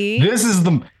guys. see.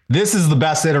 This is the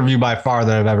best interview by far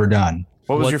that I've ever done.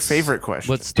 What was your favorite question?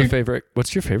 What's your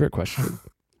favorite question?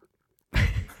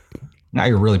 Now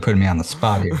you're really putting me on the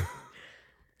spot here.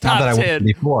 Top Not that I 10. wasn't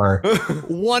before.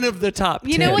 One of the top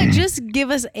 10. You know what? Just give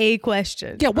us a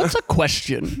question. Yeah, what's a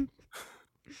question?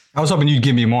 I was hoping you'd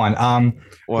give me one.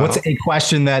 What's a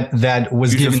question that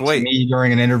was given to me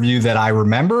during an interview that I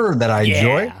remember, that I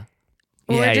enjoy?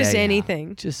 Or just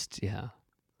anything. Just, yeah.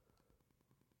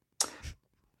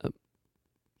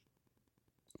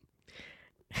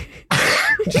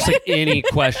 Just like any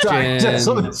question. Sorry, just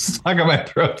something stuck in my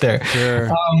throat there.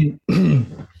 Sure.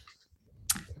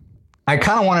 I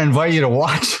kind of want to invite you to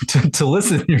watch, to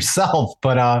listen yourself,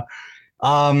 but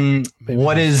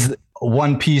what is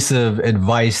one piece of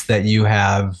advice that you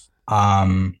have?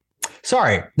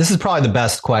 Sorry, this is probably the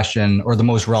best question or the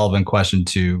most relevant question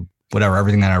to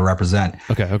everything that I represent.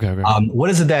 Okay. What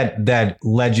is it that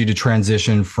led you to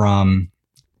transition from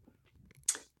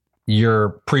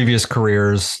your previous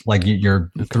careers, like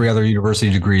your 3 other university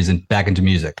degrees, and back into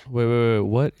music? Wait.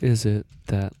 What is it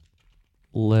that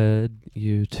led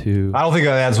you to? I don't think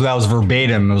that was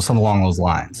verbatim. It was something along those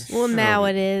lines. Well, now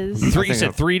it is. You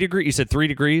said 3 degrees. You said 3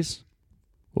 degrees.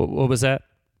 What was that?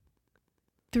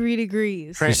 3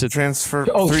 degrees. Transfer.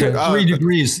 3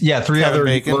 degrees. Yeah, 3 other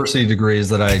university degrees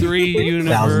that I 3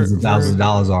 thousands and thousands of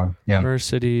dollars on. Yeah,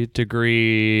 university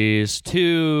degrees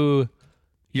to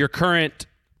your current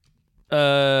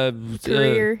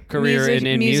career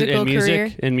in musical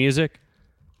music. In music.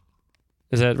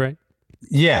 Is that right?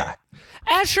 Yeah.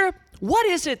 Asher, what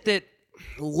is it that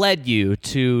led you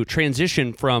to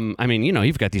transition from,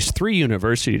 you've got these 3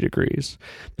 university degrees,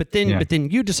 but then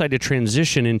you decided to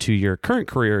transition into your current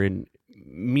career in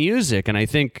music. And I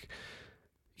think,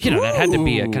 that had to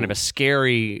be a kind of a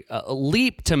scary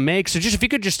leap to make. So if you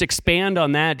could just expand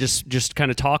on that, just kind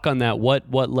of talk on that,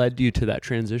 what led you to that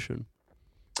transition?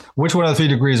 Which one of the 3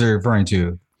 degrees are you referring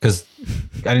to? Because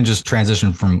I didn't just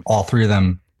transition from all 3 of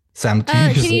them. Sam,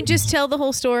 can you just tell the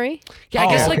whole story? Yeah,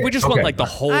 I guess we just want like the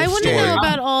whole story. I want to know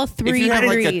about all 3 If you had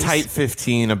degrees. like a tight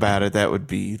 15 about it, that would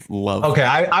be lovely. Okay,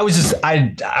 I wasn't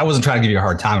trying to give you a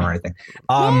hard time or anything.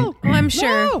 I'm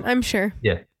sure.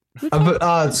 Yeah.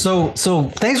 So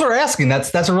thanks for asking.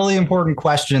 That's a really important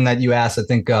question that you asked. I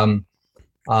think I'll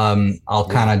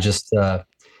kind of just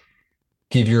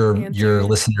give your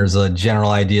listeners a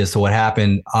general idea as to what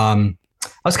happened. I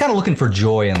was kind of looking for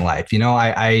joy in life.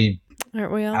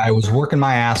 Aren't we all? I was working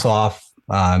my ass off,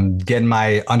 getting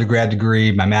my undergrad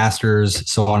degree, my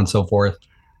master's, so on and so forth.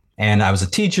 And I was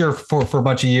a teacher for a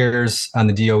bunch of years on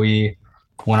the DOE,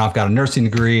 went off, got a nursing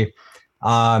degree.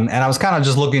 And I was kind of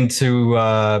just looking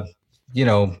to,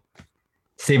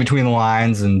 stay between the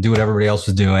lines and do what everybody else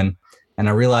was doing. And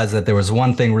I realized that there was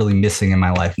one thing really missing in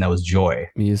my life, and that was joy.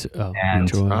 Music.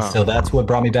 So that's what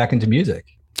brought me back into music.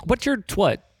 What's your,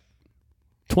 20,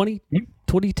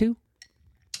 22?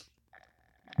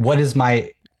 What is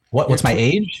what's my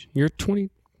age? You're 20.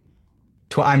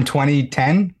 I'm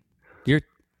 2010.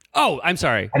 I'm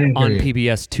sorry. I didn't hear on you.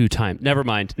 PBS 2 times. Never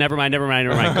mind. Go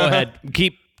ahead.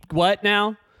 Keep what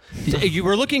now? You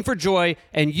were looking for joy,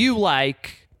 and you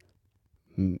like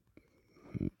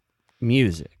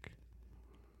music.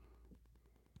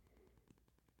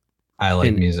 I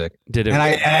like music. And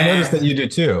I noticed that you do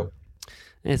too.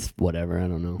 It's whatever. I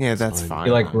don't know. Yeah, that's fine.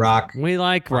 You like rock? We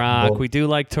like rock. We do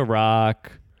like to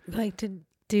rock. Like to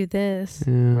do this.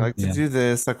 I like to do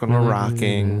this, like when we're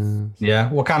rocking. Yeah.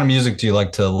 What kind of music do you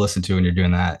like to listen to when you're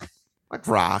doing that? Like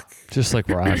rock. Just like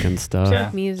rock and stuff. Yeah.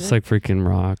 Music. It's like freaking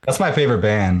rock. That's my favorite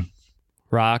band.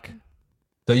 Rock.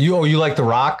 You like The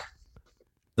Rock?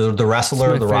 The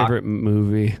wrestler, It's my The Rock? favorite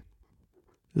movie.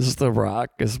 This is The Rock.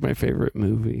 This is my favorite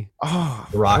movie. Oh,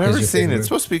 The Rock I've is never your seen it. favorite? It's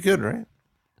supposed to be good, right?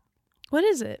 What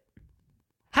is it?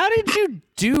 How did you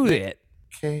do it?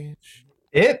 Cage.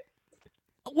 It?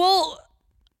 Well,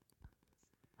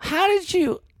 how did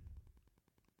you?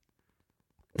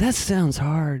 That sounds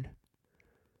hard.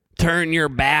 Turn your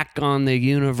back on the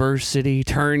university.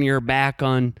 Turn your back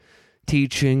on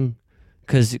teaching,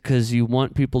 because you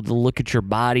want people to look at your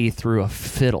body through a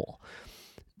fiddle,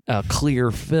 a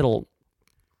clear fiddle.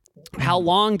 How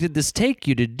long did this take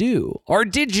you to do, or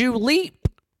did you leap?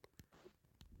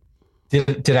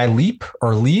 Did I leap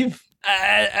or leave?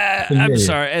 I'm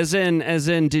sorry. As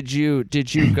in, did you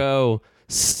go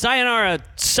sayonara,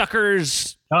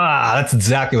 suckers? That's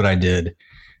exactly what I did.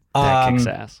 That kicks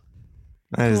ass.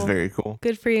 That is Cool. very cool.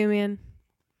 Good for you, man.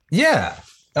 Yeah,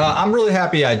 I'm really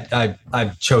happy I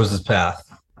chose this path.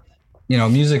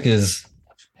 Music is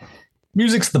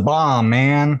Music's the bomb,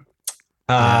 man.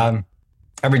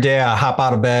 Every day I hop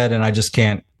out of bed and I just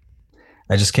can't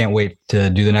wait to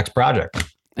do the next project.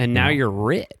 And now you're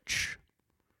rich.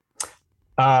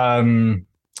 Yeah.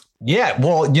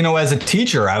 Well, as a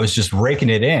teacher, I was just raking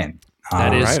it in.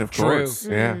 That is right, of true. course.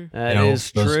 Yeah. That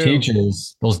is true. Those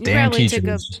teachers, those You damn probably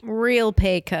teachers. took a real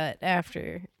pay cut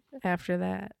after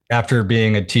that. After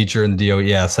being a teacher in the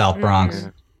DOE, South Bronx.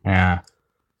 Yeah.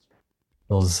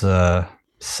 Those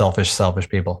selfish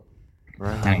people.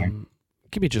 Right. Anyway.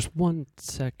 Give me just one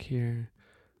sec here.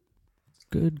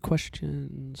 Good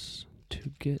questions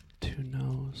to get to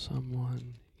know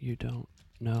someone you don't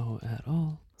know at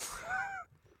all.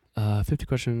 50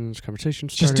 questions, conversation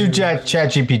starters. Just do chat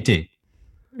GPT.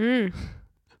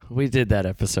 We did that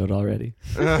episode already.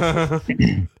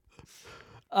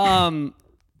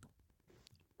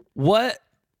 What?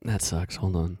 That sucks.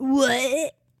 Hold on.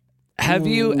 What? Have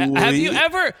you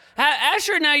ever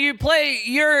Asher? Now you're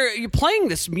playing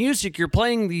this music. You're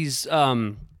playing these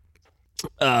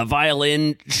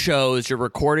violin shows. You're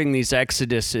recording these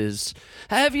exoduses.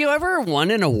 Have you ever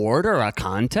won an award or a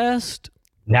contest?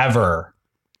 Never.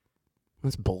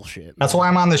 That's bullshit. That's why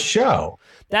I'm on the show.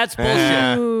 That's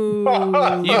bullshit.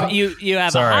 You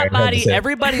have Sorry, a I hot had to body. say it.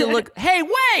 Everybody look. Hey,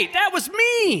 wait! That was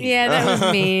me. Yeah, that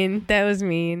was mean. That was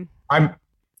mean. I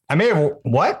may have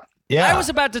what? Yeah. I was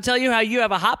about to tell you how you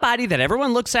have a hot body that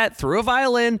everyone looks at through a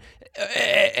violin,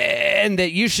 and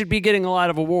that you should be getting a lot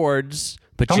of awards.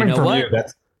 But Coming you know from what? you,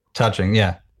 that's touching.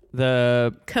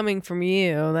 Yeah. Coming from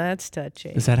you, that's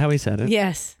touching. Is that how he said it?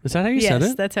 Yes. Is that how you said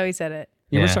Yes, it? that's how he said it.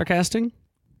 You were Yeah. sarcastic?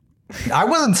 I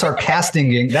wasn't sarcastic.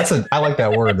 I like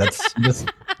that word. That's just.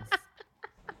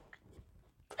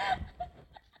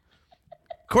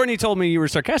 Courtney told me you were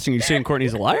sarcastic. You saying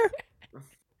Courtney's a liar?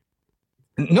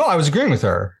 No, I was agreeing with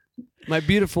her. My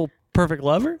beautiful, perfect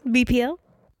lover? BPL?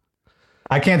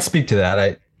 I can't speak to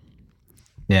that.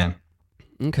 Yeah.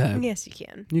 Okay. Yes, you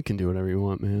can. You can do whatever you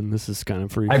want, man. This is kind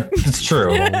of free. It's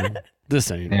true.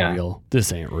 This ain't Yeah. real.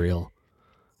 This ain't real.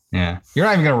 Yeah. You're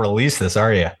not even going to release this,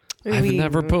 are you? I've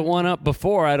never put one up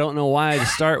before. I don't know why to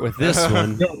start with this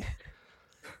one.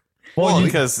 Well,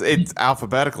 because it's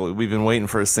alphabetical. We've been waiting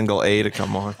for a single A to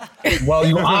come on. Well,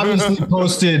 you obviously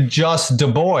posted Just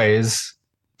Du Bois.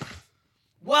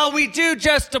 Well, we do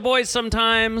Just Du Bois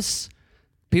sometimes.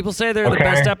 People say they're the Okay.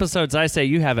 best episodes. I say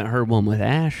you haven't heard one with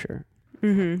Asher.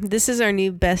 This is our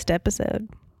new best episode.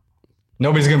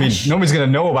 Nobody's gonna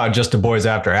know about Just Du Bois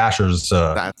after Asher's.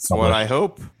 That's what I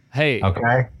hope. Hey,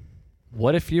 Okay.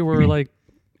 what if you were like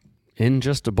in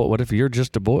Just a Boy? What if you're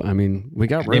just a boy? I mean, we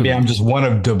got room. Maybe I'm just one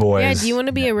of Du Bois. Yeah, do you want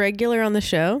to be a regular on the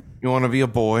show? You want to be a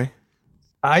boy?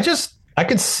 I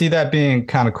could see that being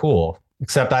kind of cool.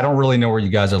 Except I don't really know where you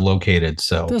guys are located.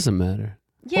 So Doesn't matter.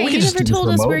 Yeah, Well, we you could just never do this told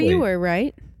us where you remotely. were,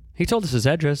 right? He told us his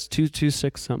address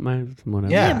 226 something.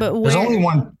 Whatever. yeah, Yeah, but there's where- only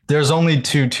one. There's only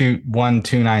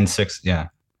 221-296. Yeah,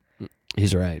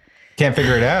 He's right. can't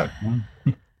figure it out.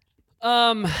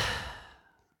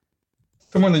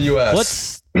 Somewhere in the U.S.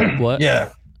 What's what?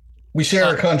 Yeah, we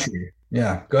share a country.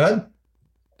 Yeah, go ahead.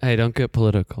 Hey, don't get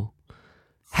political.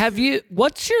 Have you?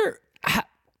 What's your?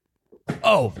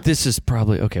 Oh, this is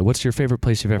probably okay. What's your favorite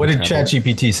place you've ever? What did traveled?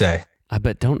 ChatGPT say? I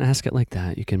bet. Don't ask it like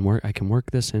that. You can work. I can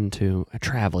work this into a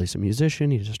travel. He's a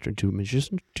musician. He's just two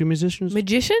musicians. Two musicians.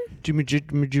 Magician? Two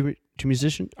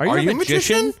musicians. Are Are you you a a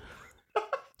magician? magician?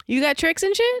 You got tricks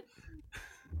and shit?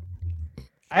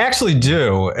 I actually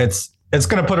do. It's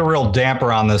going to put a real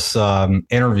damper on this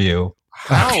interview.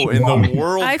 How in the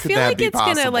world I could feel that like be it's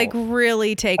possible? gonna like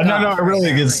really take No, off. really,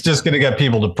 it's just going to get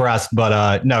people depressed.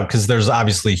 But no, because there's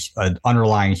obviously an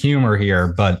underlying humor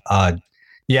here. But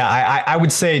yeah, I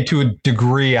would say to a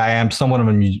degree, I am somewhat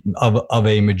of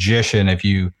a magician if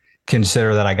you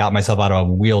consider that I got myself out of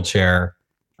a wheelchair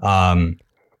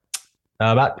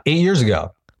about 8 years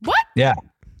ago. What? Yeah,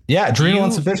 adrenal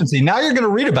insufficiency. Now you're going to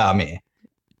read about me.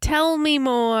 Tell me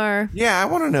more. Yeah, I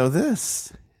want to know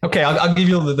this. Okay, I'll give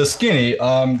you the skinny.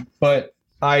 But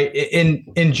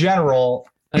in general,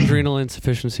 Adrenal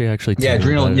insufficiency. Actually, Yeah,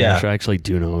 do know adrenal- about it. yeah. Actually, I actually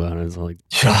do know about it. It's like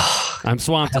I'm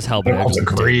swamped as hell. But I I actually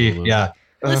agree. do know. Yeah,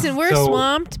 Listen, we're so-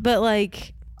 swamped, but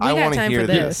like we I got wanna time hear for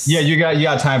this. yeah. You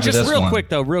got time for Just this real one. quick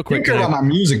though. Real You quick. care about my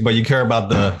music, but you care about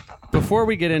the Before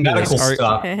we get into medical this,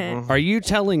 stuff. are you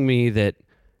telling me that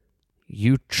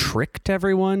you tricked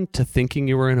everyone to thinking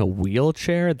you were in a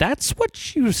wheelchair? That's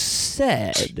what you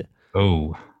said.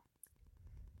 Oh,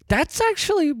 That's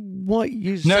actually what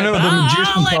you said. No, but the I'll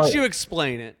magician let part- you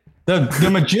explain it. the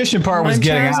magician part was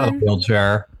getting out of the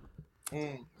wheelchair,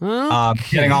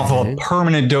 getting off of a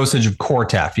permanent dosage of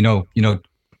Cortef. You know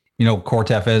You know,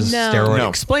 Cortef is No. steroid. No.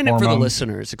 Explain it for the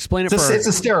listeners. Explain it It's for a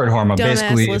steroid hormone. Dumbass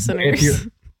Basically, listeners.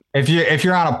 if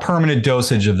you're on a permanent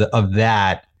dosage of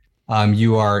that,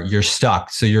 you're stuck.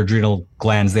 So your adrenal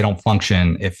glands, they don't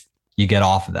function if you get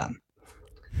off of them.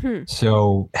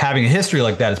 So having a history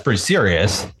like that is pretty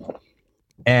serious.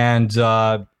 And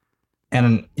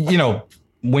you know,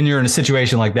 when you're in a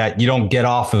situation like that, you don't get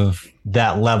off of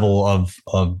that level of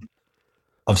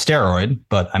steroid,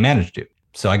 but I managed to.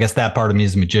 So I guess that part of me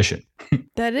is a magician.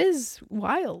 That is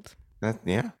wild.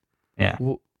 Yeah.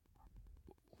 You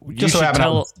Just so should happened,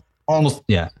 tell. almost,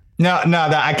 yeah. No,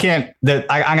 that I can't. That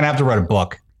I'm gonna have to write a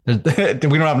book. We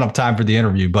don't have enough time for the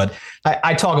interview, but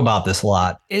I talk about this a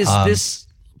lot. Is this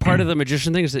part of the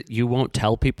magician thing? Is that you won't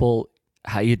tell people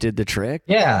how you did the trick?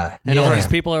 Yeah. And all these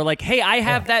people are like, "Hey, I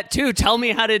have that too. Tell me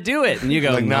how to do it." And you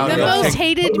go, Like, "No, The no. most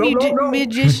hated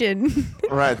magician.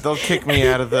 Right. They'll kick me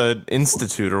out of the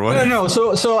institute or whatever. No.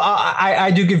 So I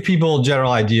do give people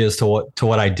general ideas to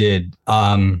what I did.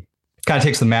 Kind of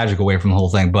takes the magic away from the whole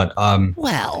thing, but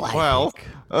Well,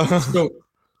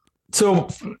 so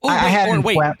Ooh, I had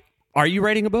wait. Are you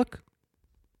writing a book?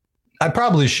 I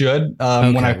probably should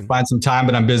when I find some time,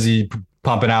 but I'm busy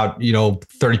pumping out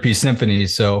 30-piece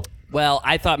symphonies. So Well,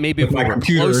 I thought maybe if With we my were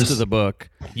computers. close to the book,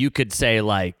 you could say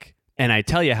like, and I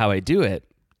tell you how I do it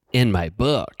in my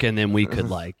book, and then we could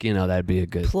that'd be a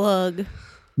good. Plug.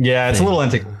 yeah, it's a little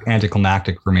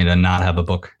anticlimactic for me to not have a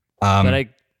book. But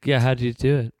how did you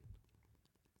do it?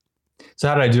 So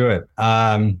how did I do it?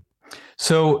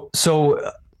 So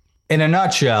in a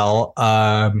nutshell,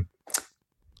 I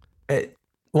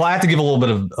have to give a little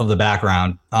bit of the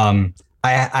background.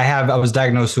 I was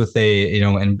diagnosed with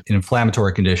an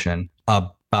inflammatory condition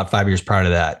about 5 years prior to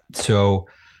that. So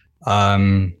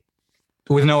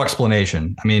with no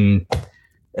explanation. I mean,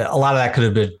 a lot of that could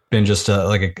have been just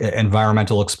like a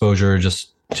environmental exposure,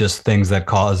 just things that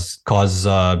cause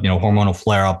hormonal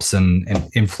flare-ups and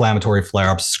inflammatory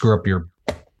flare-ups, screw up your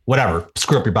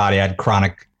body. I had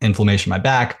chronic inflammation in my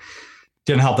back.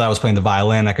 Didn't help that I was playing the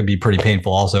violin. That could be pretty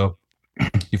painful also.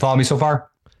 You follow me so far?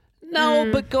 No,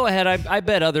 but go ahead. I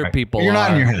bet other people. You're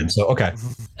not in your head, so okay.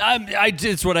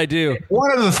 It's what I do.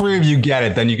 One of the three of you get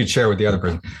it, then you could share with the other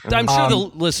person. I'm sure the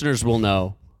listeners will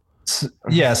know.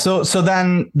 Yeah. So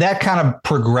then that kind of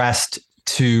progressed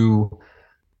to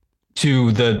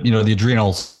the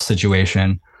adrenal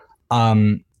situation.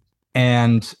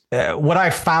 And what I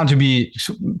found to be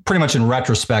pretty much in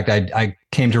retrospect, I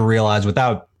came to realize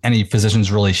without any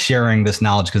physicians really sharing this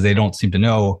knowledge because they don't seem to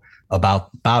know about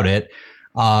it,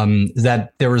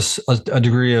 that there was a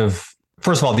degree of,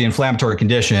 first of all, the inflammatory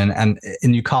condition, and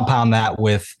you compound that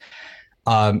with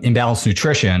imbalanced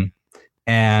nutrition.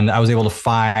 And I was able to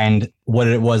find what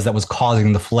it was that was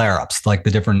causing the flare-ups, like the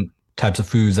different types of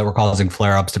foods that were causing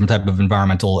flare-ups, different type of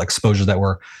environmental exposures that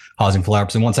were causing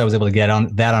flare-ups. And once I was able to get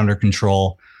that under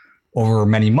control over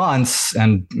many months,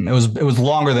 and it was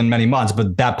longer than many months,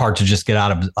 but that part to just get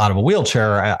out of a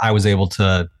wheelchair, I was able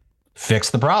to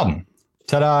fix the problem.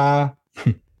 Ta-da!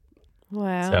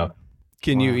 Wow. So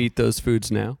Can you eat those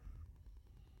foods now?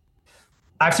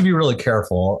 I have to be really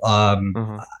careful. I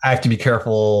have to be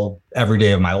careful every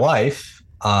day of my life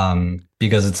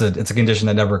because it's a condition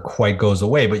that never quite goes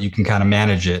away, but you can kind of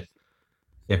manage it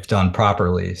if done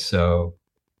properly. So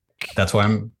that's why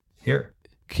I'm here.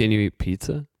 Can you eat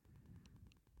pizza?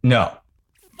 No.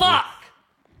 Fuck!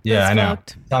 Yeah, That's I know.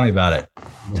 fucked. Tell me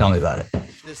about it.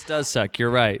 This does suck. You're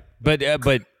right. But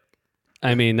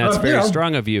I mean, that's very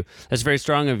strong of you. That's very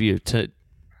strong of you to.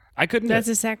 I couldn't. That's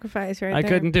a sacrifice right I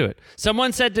there. couldn't do it.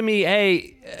 Someone said to me,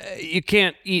 "Hey, you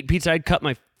can't eat pizza." I'd cut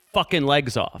my fucking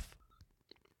legs off.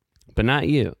 But not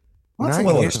you. Well, that's a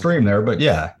little extreme there, but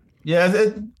yeah.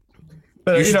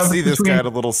 But you should see this between guy at a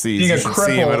Little C's. being You a should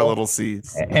see him at a cripple Little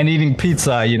C's. and eating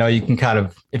pizza, you can kind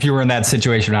of, if you were in that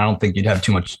situation, I don't think you'd have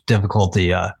too much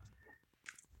difficulty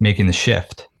making the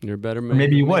shift. You're a better man. Or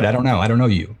maybe you would. I don't know. I don't know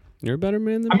you. You're a better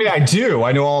man than I me. mean, I do.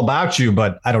 I know all about you,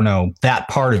 but I don't know that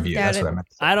part of you. Got That's it. what I meant.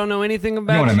 I don't know anything know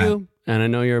about what I you, meant. and I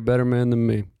know you're a better man than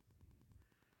me.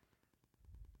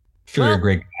 Sure, you're a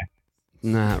great guy.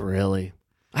 Not really.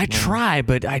 I try,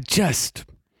 but I just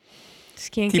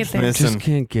can't Keeps get there. missing. just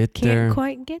can't get Can't there.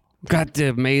 quite get. Got the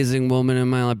amazing woman in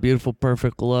my life, beautiful,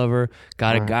 perfect lover.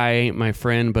 Got a guy, ain't my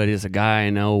friend, but is a guy I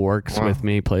know, works with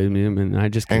me, plays me, and I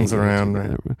just can't Hangs get around, into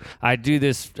right? that. I do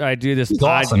this. He's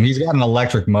awesome. He's got an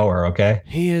electric mower. Okay.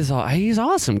 He's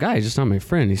awesome guy. He's just not my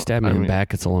friend. He stabbed me in the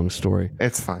back. It's a long story.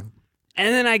 It's fine.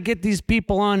 And then I get these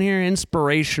people on here,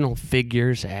 inspirational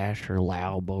figures, Asher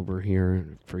Laub over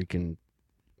here, freaking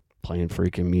playing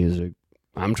freaking music.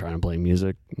 I'm trying to play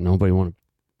music. Nobody want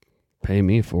to pay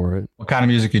me for it. What kind of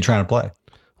music are you trying to play?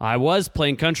 I was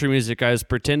playing country music. I was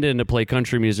pretending to play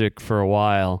country music for a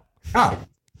while. Oh.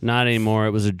 Not anymore.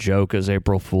 It was a joke. It was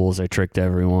April Fool's. I tricked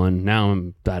everyone. Now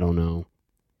I don't know.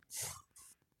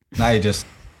 Now you just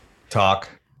talk.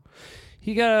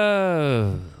 You got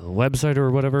a website or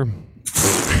whatever?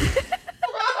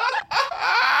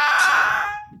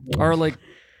 Or like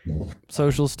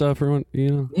social stuff or what,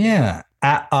 Yeah.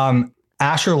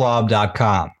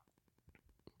 AsherLaub.com.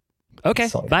 Okay.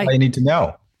 That's bye. all you need to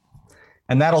know.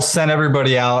 And that'll send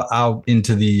everybody out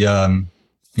into the, to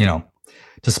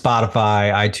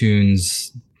Spotify,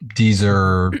 iTunes,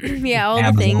 Deezer. Yeah, all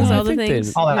Amazon, the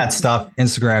things. all that stuff.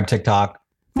 Instagram, TikTok.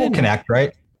 We'll connect,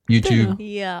 right? YouTube.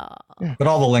 Yeah. But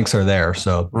all the links are there,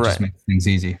 so it Right. just makes things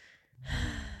easy.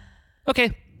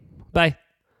 Okay. Bye.